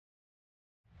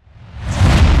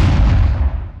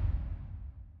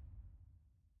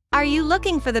Are you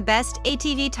looking for the best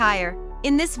ATV tire?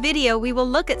 In this video we will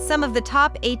look at some of the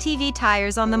top ATV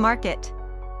tires on the market.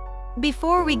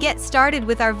 Before we get started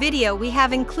with our video, we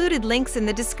have included links in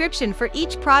the description for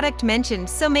each product mentioned,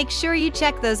 so make sure you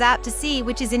check those out to see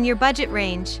which is in your budget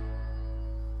range.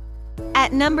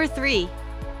 At number 3.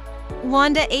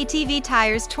 WANDA ATV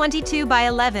Tires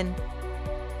 22x11.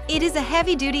 It is a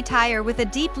heavy-duty tire with a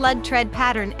deep lug tread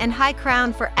pattern and high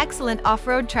crown for excellent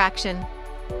off-road traction.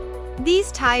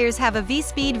 These tires have a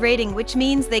V-speed rating, which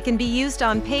means they can be used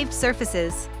on paved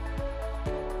surfaces.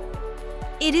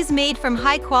 It is made from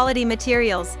high-quality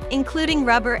materials, including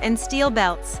rubber and steel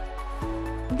belts.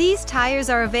 These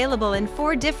tires are available in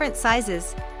 4 different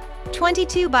sizes: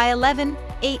 22x11,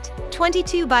 8,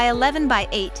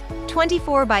 22x11x8,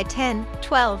 24x10,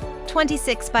 12,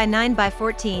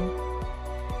 26x9x14.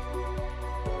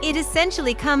 It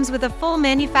essentially comes with a full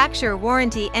manufacturer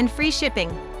warranty and free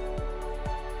shipping.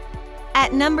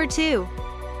 At number 2.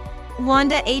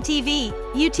 WANDA ATV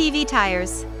UTV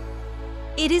Tires.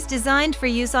 It is designed for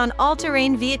use on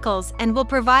all-terrain vehicles and will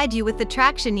provide you with the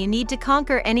traction you need to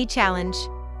conquer any challenge.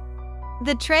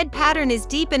 The tread pattern is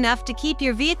deep enough to keep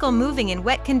your vehicle moving in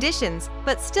wet conditions,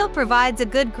 but still provides a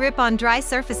good grip on dry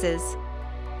surfaces.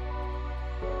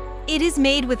 It is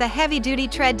made with a heavy-duty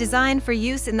tread designed for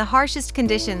use in the harshest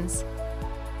conditions.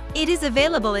 It is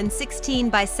available in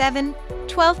 16x7,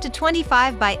 12 to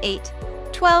 25x8,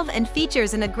 12, and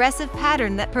features an aggressive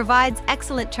pattern that provides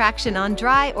excellent traction on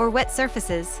dry or wet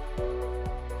surfaces.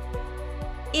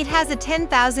 It has a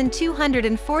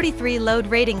 10,243 load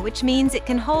rating, which means it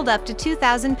can hold up to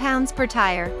 2,000 pounds per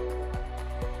tire.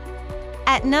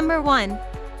 At number 1.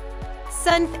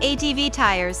 SUNF ATV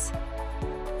Tires.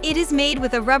 It is made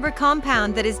with a rubber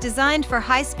compound that is designed for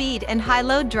high speed and high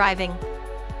load driving.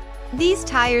 These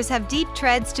tires have deep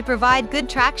treads to provide good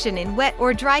traction in wet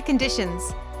or dry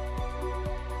conditions.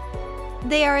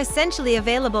 They are essentially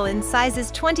available in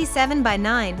sizes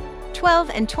 27x9, 12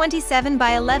 and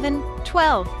 27x11,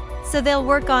 12, so they'll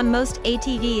work on most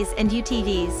ATVs and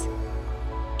UTVs.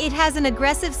 It has an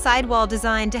aggressive sidewall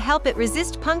design to help it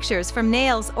resist punctures from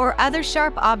nails or other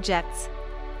sharp objects.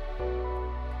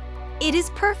 It is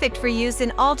perfect for use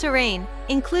in all terrain,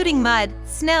 including mud,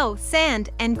 snow, sand,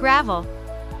 and gravel.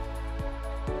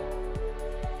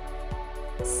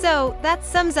 So, that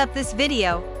sums up this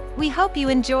video. We hope you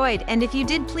enjoyed, and if you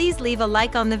did, please leave a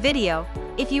like on the video.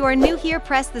 If you are new here,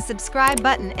 press the subscribe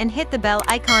button and hit the bell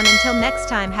icon. Until next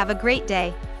time, have a great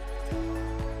day.